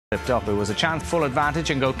Lift up. It was a chance full advantage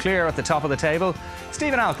and go clear at the top of the table.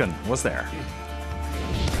 Stephen Alkin was there.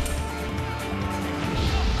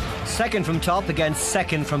 Second from top against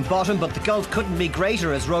second from bottom, but the gulf couldn't be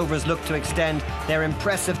greater as Rovers looked to extend their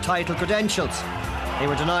impressive title credentials. They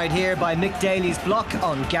were denied here by Mick Daly's block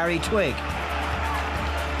on Gary Twigg.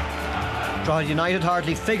 Drogheda United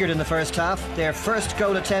hardly figured in the first half. Their first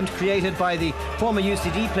goal attempt created by the former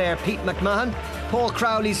UCD player Pete McMahon. Paul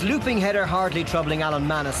Crowley's looping header hardly troubling Alan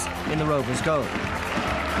Mannus in the Rovers' goal.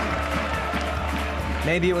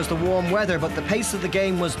 Maybe it was the warm weather, but the pace of the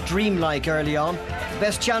game was dreamlike early on. The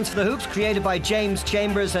best chance for the Hoops created by James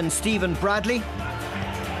Chambers and Stephen Bradley.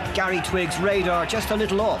 Gary Twigg's radar just a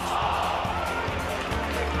little off.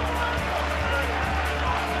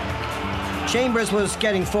 Chambers was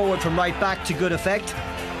getting forward from right back to good effect,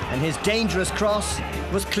 and his dangerous cross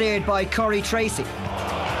was cleared by Corie Treacy.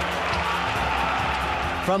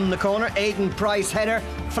 From the corner, Aidan Price header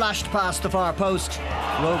flashed past the far post.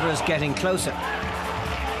 Rovers getting closer.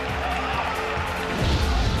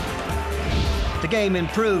 The game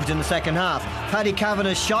improved in the second half. Paddy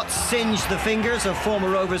Kavanagh's shots singed the fingers of former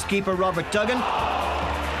Rovers keeper Robert Duggan.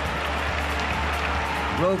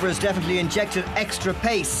 Rovers definitely injected extra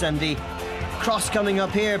pace, and the cross coming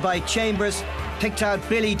up here by Chambers picked out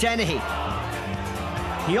Billy Dennehy.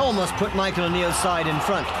 He almost put Michael O'Neill's side in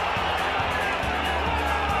front.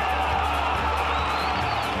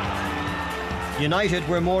 United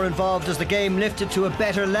were more involved as the game lifted to a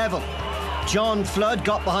better level. John Flood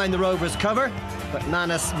got behind the Rovers' cover, but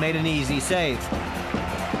Mannus made an easy save.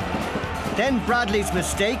 Then Bradley's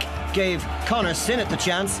mistake gave Conor Sinnott the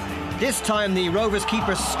chance. This time the Rovers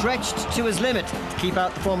keeper stretched to his limit to keep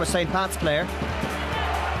out the former St. Pat's player.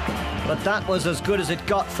 But that was as good as it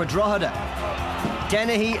got for Drogheda.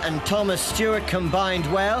 Dennehy and Thomas Stewart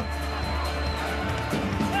combined well.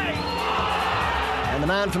 And the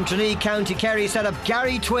man from Tralee, County Kerry, set up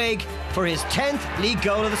Gary Twigg for his 10th league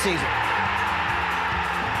goal of the season.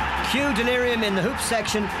 Cue delirium in the hoops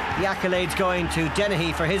section, the accolades going to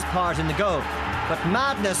Dennehy for his part in the goal. But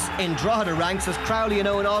madness in Drogheda ranks as Crowley and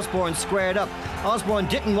Owen Osborne squared up. Osborne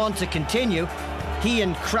didn't want to continue. He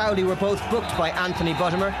and Crowley were both booked by Anthony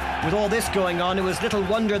Buttimer. With all this going on, it was little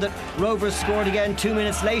wonder that Rovers scored again 2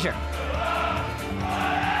 minutes later.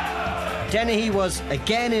 Dennehy was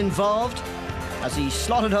again involved as he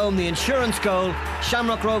slotted home the insurance goal.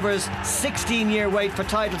 Shamrock Rovers' 16-year wait for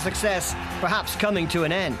title success perhaps coming to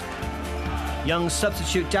an end. Young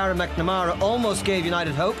substitute Darren McNamara almost gave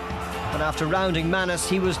United hope, but after rounding Mannus,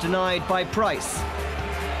 he was denied by Price.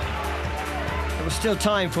 There was still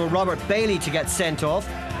time for Robert Bailey to get sent off.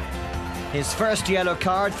 His first yellow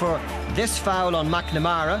card for this foul on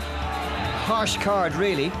McNamara. Harsh card,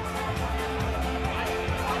 really.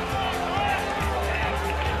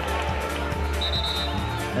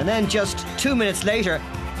 And then just 2 minutes later,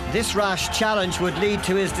 this rash challenge would lead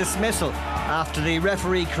to his dismissal after the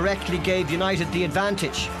referee correctly gave United the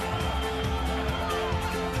advantage.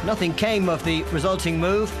 Nothing came of the resulting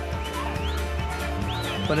move,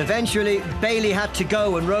 but eventually Bailey had to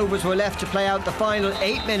go and Rovers were left to play out the final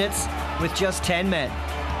 8 minutes with just 10 men.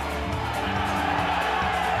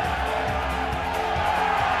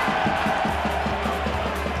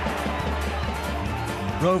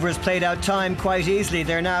 Rovers played out time quite easily.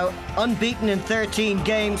 They're now unbeaten in 13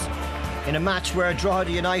 games in a match where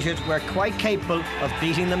Drogheda United were quite capable of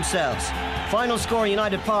beating themselves. Final score in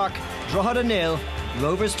United Park, Drogheda 0,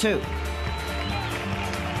 Rovers 2.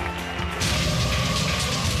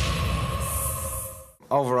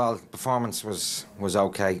 Overall performance was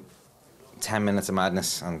okay. 10 minutes of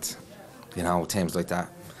madness, and you know, teams like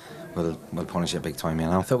that will punish you big time, you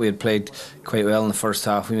know. I thought we had played quite well in the first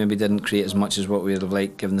half. We maybe didn't create as much as what we would have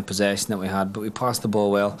liked given the possession that we had, but we passed the ball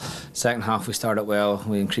well. Second half we started well.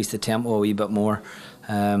 We increased the tempo a wee bit more.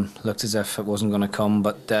 Looked as if it wasn't going to come,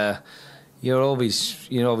 but you're always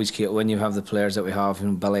keen when you have the players that we have, you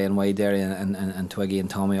know, Billy and Wade there, and Twiggy and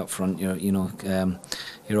Tommy up front.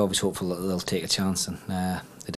 You're always hopeful that they'll take a chance, and